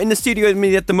In the studio with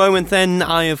me at the moment then,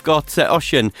 I have got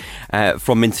Osian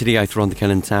from Minty Eithron the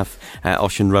Celyn Taff,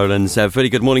 Osian Rowlands. Very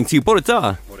good morning to you. Bore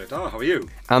da. Bore da, how are you?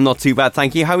 I'm not too bad,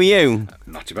 thank you. How are you?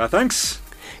 Not too bad, thanks.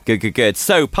 Good.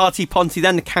 So, Parti, Ponty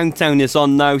then, the countdown is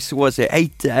on now. So was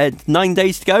it 9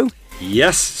 days to go?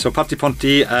 Yes, so Parti,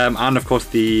 Ponty, and of course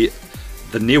the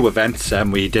new events.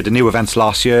 We did a new events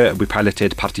last year. We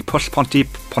piloted Parti Pull Ponty,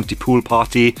 Ponty Pool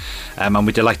Party, and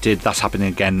we're delighted that's happening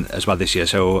again as well this year.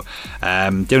 So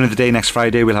during the day next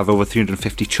Friday, we'll have over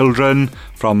 350 children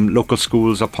from local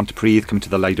schools of Pontypridd coming to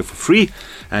the Lido for free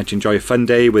to enjoy a fun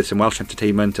day with some Welsh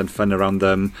entertainment and fun around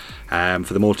them.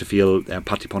 For them all to feel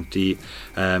Parti Ponty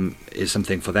is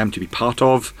something for them to be part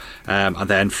of. And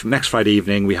then next Friday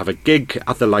evening, we have a gig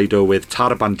at the Lido with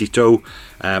Tara Bandito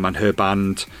and her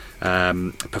band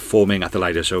performing at the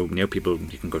Lido. So, people,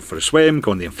 you can go for a swim,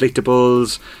 go on the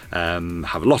inflatables,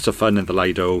 have lots of fun in the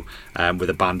Lido with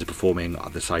a band performing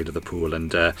at the side of the pool.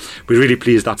 And we're really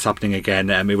pleased that's happening again.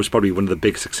 It was probably one of the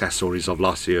big success stories of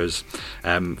last year's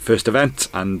first event,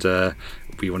 and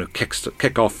we want to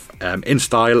kick off in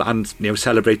style and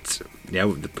celebrate.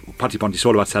 The Parti Ponty is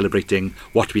all about celebrating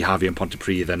what we have here in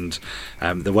Pontypridd, and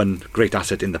the one great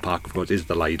asset in the park, of course, is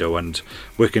the Lido, and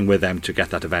working with them to get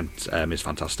that event is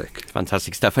fantastic.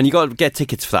 Fantastic stuff. And you got to get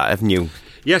tickets for that, haven't you?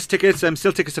 Yes, tickets.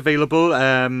 Still tickets available.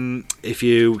 If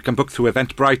you can book through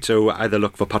Eventbrite, so either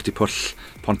look for Parti Pull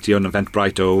Ponty on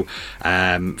Eventbrite, or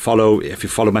if you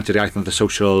follow Minty Eithron on the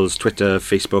socials, Twitter,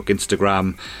 Facebook,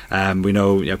 Instagram. We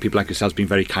know people like yourselves being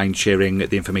very kind, sharing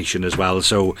the information as well.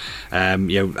 So have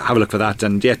a look for that.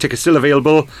 And tickets still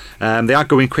available. They are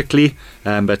going quickly,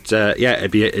 but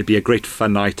it'd be a great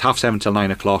fun night. 7:30 till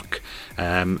 9 o'clock.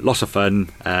 Lots of fun,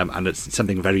 and it's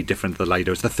something very different at the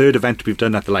Lido. It's the third event we've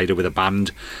done at the Lido with a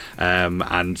band,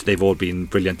 and they've all been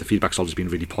brilliant. The feedback's always been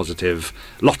really positive.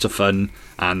 Lots of fun,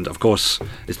 and of course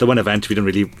it's the one event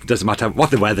doesn't matter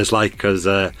what the weather's like, because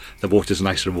the water's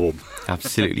nice and warm.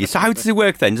 Absolutely. So how does it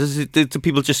work then? Do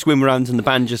people just swim around and the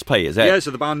band just play, is it? Yeah, so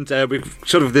the band,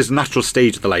 there's a natural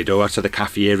stage at the Lido outside the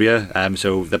cafe area,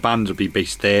 so the band will be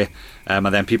based there, and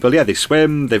then people, they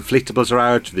swim, the inflatables are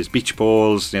out, there's beach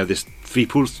balls, there's 3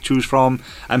 pools to choose from.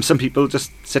 Some people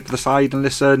just sit to the side and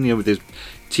listen. There's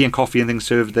tea and coffee and things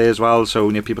served there as well, so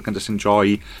people can just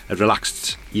enjoy a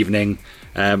relaxed evening.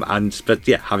 Having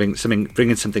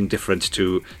bringing something different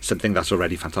to something that's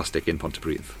already fantastic in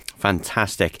Pontypridd.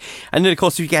 Fantastic. And then, of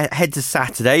course, if you head to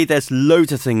Saturday, there's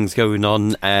loads of things going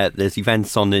on. There's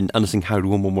events on in Undersing Howard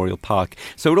War Memorial Park.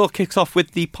 So it all kicks off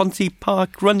with the Ponty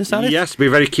Park Run, is that it? Yes, we're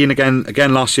very keen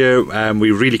again last year.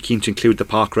 We're really keen to include the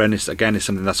park run. It's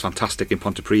something that's fantastic in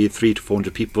Pontypridd. 300 to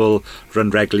 400 people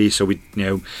run regularly. So we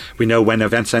know when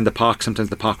events are in the park, sometimes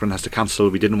the park run has to cancel.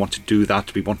 We didn't want to do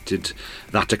that. We wanted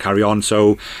that to carry on.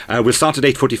 So we'll start at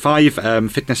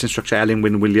 8:45. Fitness instructor Ellen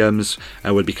Wynne-Williams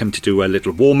will be coming to do a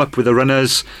little warm-up with the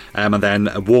runners, and then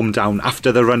a warm down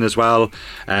after the run as well,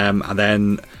 and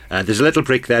then there's a little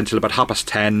break there until about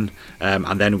 10:30,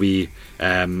 and then we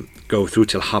go through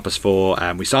till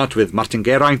 4:30. We start with Martin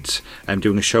Geraint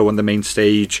doing a show on the main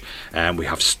stage. We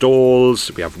have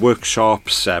stalls, we have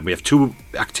workshops, we have 2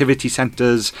 activity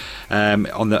centres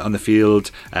on the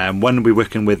field. One, we're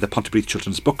working with the Pontypridd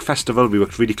Children's Book Festival. We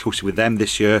worked really closely with them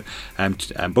this year.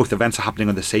 Both events are happening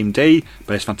on the same day,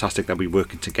 but it's fantastic that we're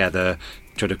working together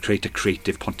try to create a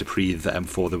creative Pontypridd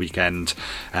for the weekend.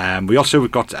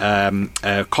 We've got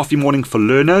a coffee morning for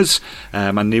learners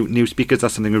and new speakers.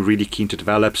 That's something we're really keen to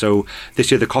develop. So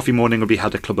this year the coffee morning will be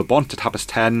held at Club y Bont at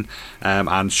 10:30,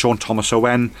 and Sean Thomas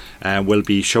Owen will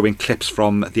be showing clips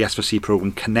from the SVC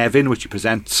programme Cynefin, which he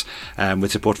presents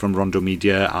with support from Rondo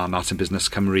Media and Arts and Business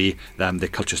Cymru, the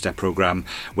Culture Step programme,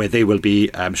 where they will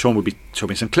be Sean will be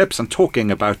showing some clips and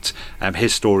talking about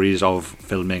his stories of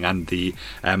filming and the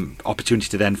opportunity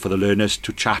to then for the learners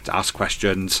to chat, ask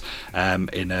questions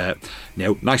in a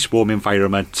nice warm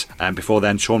environment. Before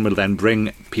then, Sean will then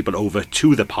bring people over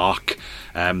to the park.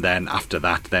 Then after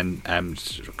that,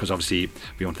 because obviously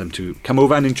we want them to come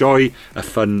over and enjoy a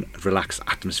fun, relaxed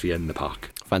atmosphere in the park.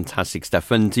 Fantastic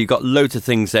stuff. And you've got loads of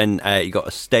things then. You've got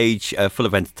a stage full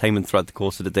of entertainment throughout the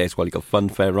course of the day as well. You've got fun,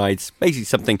 fair rides, basically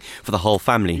something for the whole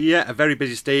family. Yeah, a very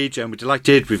busy stage, and we're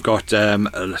delighted. We've got,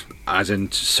 as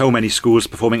in so many schools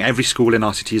performing. Every school in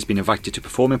our city has been invited to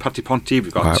perform in Parti Ponty.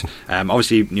 We've got,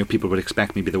 obviously, people would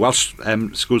expect maybe the Welsh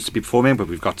schools to be performing, but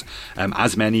we've got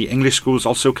as many English schools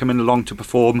also coming along to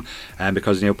perform,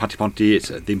 because, Parti Ponty,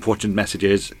 the important message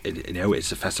is,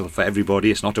 it's a festival for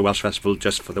everybody. It's not a Welsh festival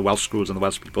just for the Welsh schools and the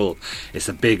Welsh people. It's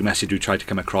a big message we try to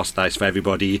come across that it's for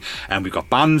everybody. And we've got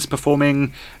bands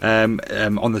performing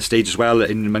on the stage as well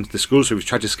in amongst the schools. So we've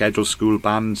tried to schedule school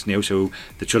bands, so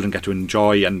the children get to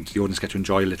enjoy and the audience get to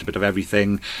enjoy a little bit of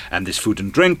everything. And there's food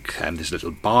and drink, and there's a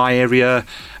little bar area.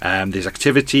 There's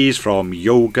activities from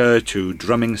yoga to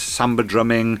drumming, samba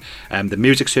drumming. The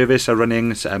music service are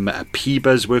running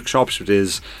P-Buzz workshops, which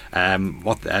is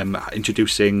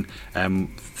introducing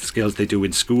skills they do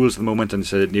in schools at the moment, and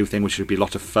it's a new thing which should be a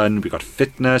lot of fun. We've got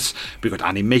fitness, we've got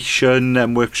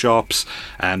animation workshops,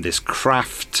 there's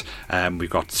craft, we've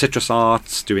got citrus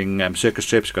arts doing circus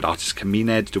trips, we've got artist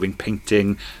Camined doing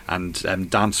painting and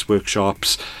dance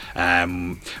workshops.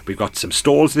 We've got some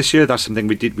stalls this year. That's something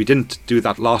we didn't do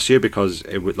that last year because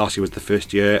last year was the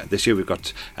first year. This year we've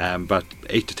got about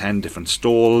 8 to 10 different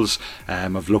stalls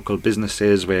of local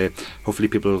businesses where hopefully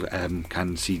people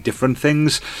can see different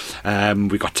things.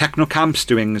 We've got techno camps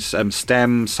doing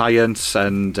STEM, science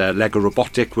and Lego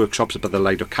robotic workshops at the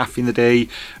Lido Cafe in the day.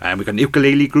 We've got an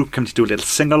ukulele group coming to do a little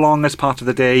sing-along as part of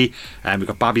the day. We've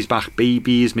got Babby's Back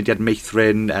Babies, Mudiad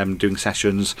Meithrin doing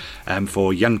sessions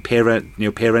for young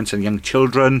parents and young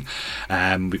children.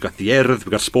 We've got the Urdd,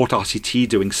 we've got Sport RCT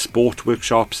doing sport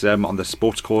workshops on the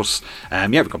sports course.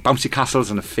 We've got bouncy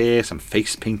castles and a fair, some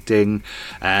face painting.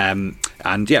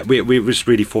 We were just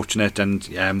really fortunate, and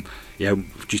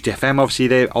GTFM obviously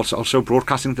they're also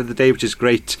broadcasting for the day, which is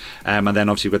great, and then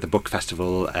obviously with the book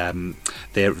festival,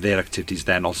 their activities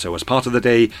then also as part of the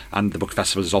day, and the book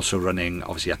festival is also running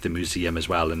obviously at the museum as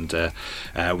well, and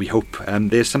we hope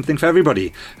there's something for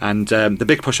everybody. And the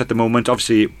big push at the moment,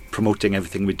 obviously promoting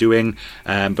everything we're doing,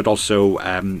 but also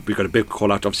we've got a big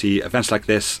call out. Obviously events like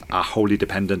this are wholly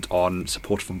dependent on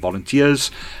support from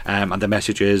volunteers, and the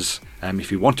message is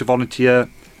if you want to volunteer,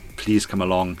 please come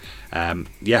along.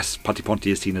 Yes, Parti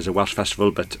Ponty is seen as a Welsh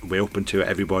festival, but we're open to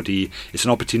everybody. It's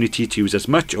an opportunity to use as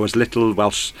much or as little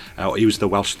Welsh, or use the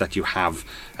Welsh that you have.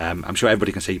 I'm sure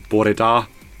everybody can say bore da,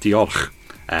 diolch.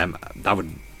 That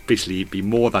would basically be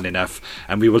more than enough,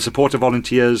 and we will support our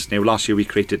volunteers. Last year we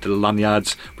created little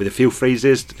lanyards with a few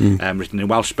phrases written in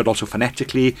Welsh, but also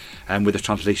phonetically with a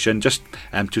translation, just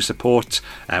to support.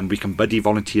 We can buddy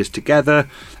volunteers together,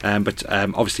 but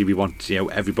obviously we want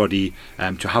everybody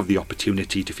to have the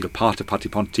opportunity to feel part of Parti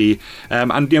Ponty,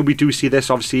 and we do see this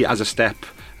obviously as a step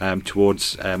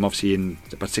towards obviously in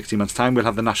about 16 months' time we'll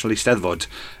have the National Eisteddfod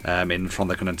in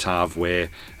Rhondda and Taf, where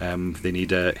they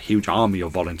need a huge army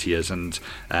of volunteers, and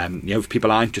if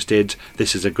people are interested,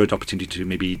 this is a good opportunity to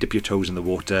maybe dip your toes in the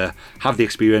water, have the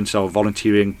experience of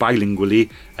volunteering bilingually,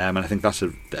 and I think that's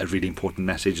a really important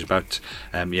message about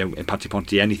in Parti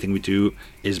Ponty anything we do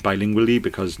is bilingually,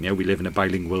 because we live in a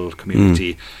bilingual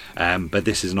community, but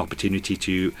this is an opportunity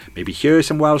to maybe hear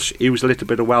some Welsh, use a little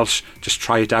bit of Welsh, just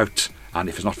try it out. And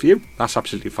if it's not for you, that's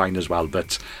absolutely fine as well.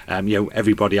 But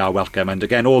everybody are welcome. And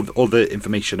again, all the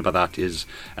information about that is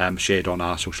shared on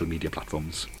our social media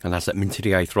platforms. And that's at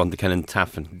Mintiriaeth Rhondda and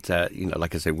Taf. And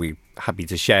like I said, we're happy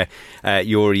to share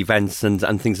your events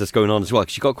and things that's going on as well.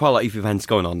 Because you've got quite a lot of events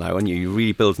going on now, and you're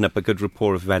really building up a good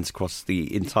rapport of events across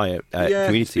the entire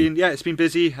community. It's been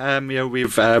busy.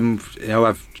 We've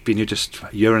I've been here just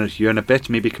a year and a bit,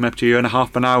 maybe come up to a year and a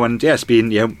half by now, and it's been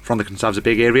Rhondda and Taf's a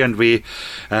big area, and we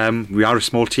are a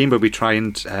small team, but we try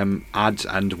and add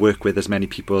and work with as many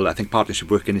people. I think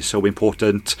partnership working is so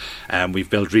important. We've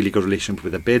built really good relationship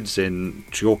with the bids in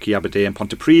Treorchy, Aberdeen and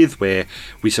Pontypridd, where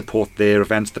we support their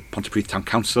events. The Pontypridd Town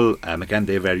Council, again,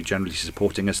 they're very generally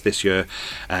supporting us this year,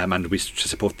 and we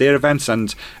support their events,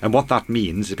 and what that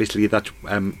means is basically that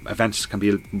events can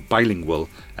be bilingual,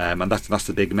 and that's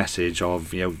the big message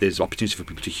of there's opportunity for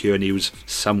people to hear and use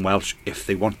some Welsh if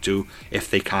they want to, if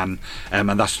they can,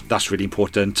 and that's really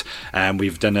important.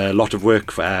 We've done a lot of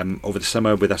work over the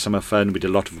summer with our summer fun. We did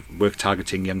a lot of work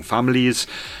targeting young families,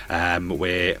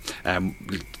 where we'll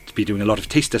be doing a lot of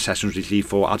taster sessions really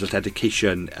for adult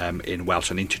education in Welsh,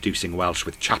 and introducing Welsh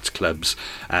with chat clubs,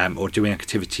 or doing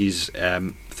activities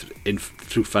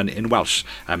through fun in Welsh.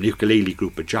 Ukulele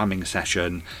group, a jamming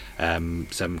session,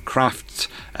 some crafts,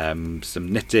 some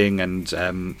knitting, and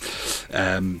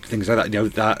things like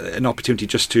that. That an opportunity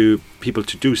just to people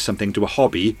to do something, do a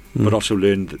hobby, but also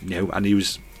learn, and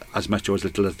use as much or as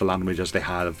little as the language as they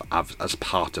have as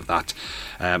part of that.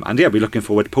 We're looking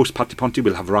forward. Post Parti Ponty,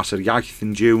 we'll have Ras yr Iaith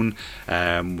in June.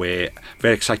 We're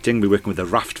very exciting. We're working with the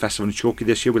Raft Festival in Treorchy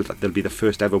this year. There'll be the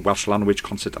first ever Welsh language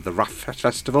concert at the Raft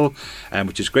Festival,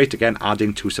 which is great. Again,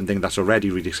 adding to something that's already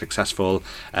really successful,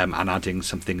 and adding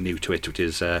something new to it, which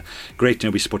is great.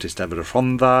 We supported Eisteddfod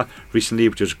Rhondda recently,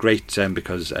 which was great,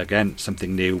 because again,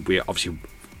 something new. We obviously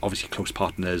obviously close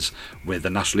partners with the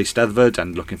National Eisteddfod,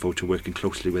 and looking forward to working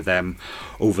closely with them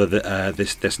over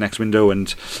this next window.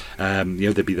 And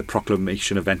there'll be the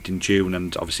proclamation event in June,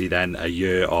 and obviously then a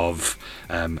year of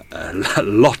a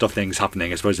lot of things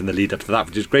happening, I suppose, in the lead up to that,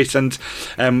 which is great. And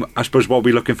I suppose what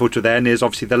we're looking forward to then is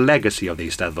obviously the legacy of the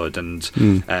Eisteddfod,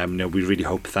 and we really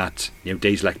hope that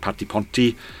days like Parti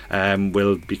Ponty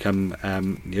will become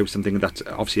something that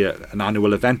obviously an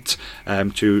annual event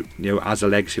to as a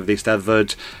legacy of the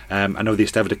Eisteddfod. I know the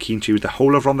Eisteddfod are keen to use the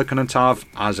whole of Rhondda Cynon Taf,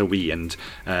 as are we, and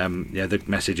the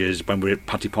message is when we're at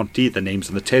Parti Ponty, the name's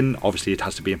on the tin, obviously it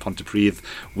has to be in Pontypridd.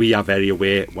 We are very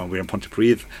aware when we're in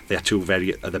Pontypridd, they are two very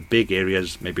other big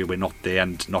areas. Maybe we're not there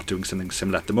and not doing something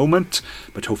similar at the moment,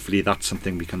 but hopefully that's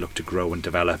something we can look to grow and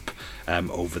develop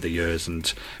over the years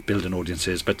and build an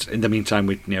audiences. But in the meantime,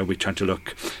 we're trying to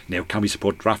look, can we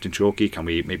support Rafting Troki? Can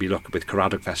we maybe look with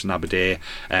Caradog Fest in Aberdeen?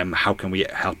 How can we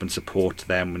help and support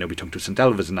them? We talked to St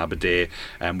Elfers in Aberdeen,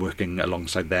 working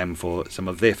alongside them for some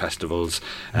of their festivals.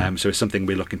 So it's something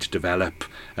we're looking to develop.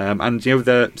 And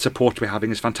the support we're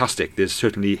having is fantastic. There's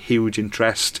certainly huge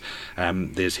interest.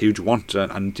 There's huge want,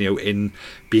 and in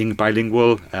being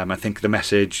bilingual. I think the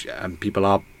message, people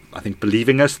are, I think,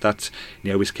 believing us that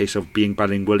it's a case of being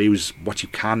bilingual, use what you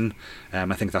can.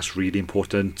 I think that's really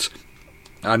important,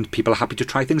 and people are happy to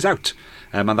try things out,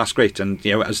 and that's great. And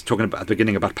I was talking about at the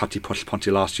beginning about Parti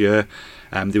Ponty last year.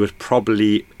 There was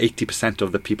probably 80%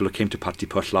 of the people who came to Parti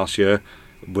Pwll last year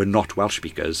were not Welsh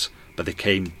speakers, but they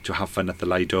came to have fun at the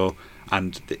Lido,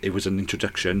 and it was an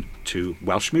introduction to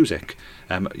Welsh music.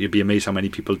 You'd be amazed how many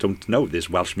people don't know there's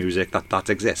Welsh music that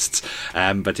exists.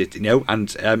 But it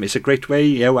it's a great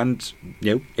way, and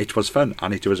it was fun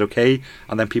and it was okay.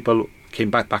 And then people came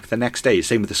back the next day.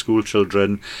 Same with the school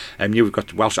children. We've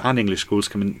got Welsh and English schools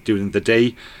coming during the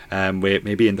day, where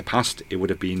maybe in the past it would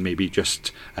have been maybe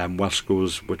just Welsh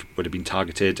schools would have been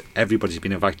targeted. Everybody's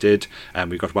been invited.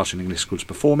 We've got Welsh and English schools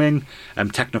performing.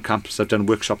 Techno Camps have done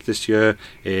workshops this year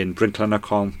in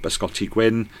Brynclynocomp, Ysgol Tŷ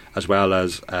Gwyn, as well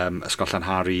as Ysgol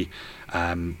Llanhari,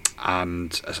 and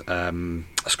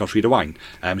Ysgol Rhyd y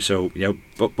Waun. So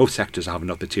both sectors have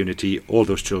an opportunity. All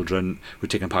those children who are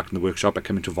taking part in the workshop are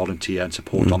coming to volunteer and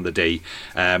support on the day,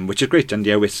 which is great. And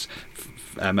it's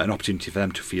an opportunity for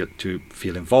them to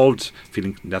feel involved,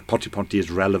 feeling that Parti Ponty is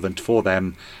relevant for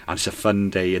them, and it's a fun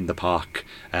day in the park.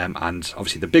 And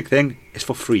obviously the big thing is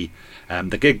for free.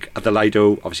 The gig at the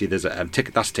Lido, obviously there's a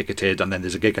ticket that's ticketed, and then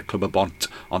there's a gig at Clwb y Bont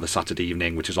on the Saturday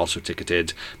evening, which is also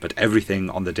ticketed. But everything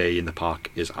on the day in the park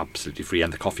is absolutely free,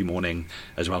 and the coffee morning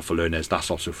as well for learners,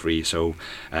 that's also free. So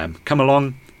come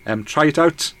along, try it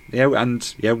out.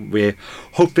 And we're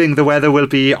hoping the weather will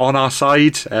be on our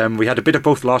side. We had a bit of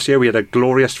both last year. We had a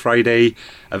glorious Friday,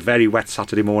 a very wet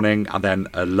Saturday morning, and then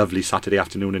a lovely Saturday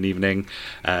afternoon and evening.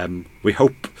 We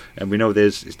hope, and we know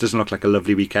it doesn't look like a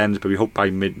lovely weekend, but we hope by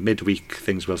midweek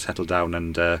things will settle down,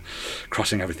 and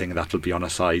crossing everything, that will be on our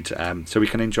side, so we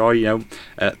can enjoy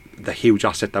the huge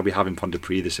asset that we have in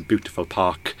Pontypridd. It's a beautiful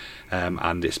park,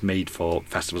 and it's made for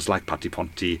festivals like Parti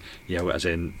Ponty, as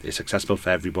in it's accessible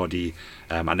for everybody,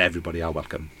 and everybody are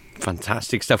welcome.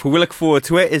 Fantastic stuff. Well, we look forward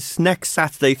to it. It's next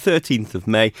Saturday, 13th of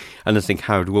May, and I think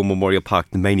Howard Will Memorial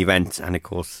Park, the main event. And of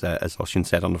course, as Ossian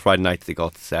said, on the Friday night they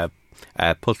got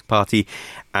Pwll Party,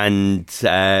 and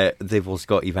they've also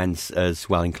got events as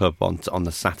well in Clwb Bont on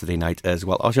the Saturday night as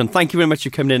well. Ossian, thank you very much for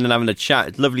coming in and having a chat.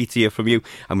 It's lovely to hear from you,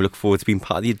 and we look forward to being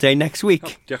part of your day next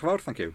week. Diolch yn fawr, thank you.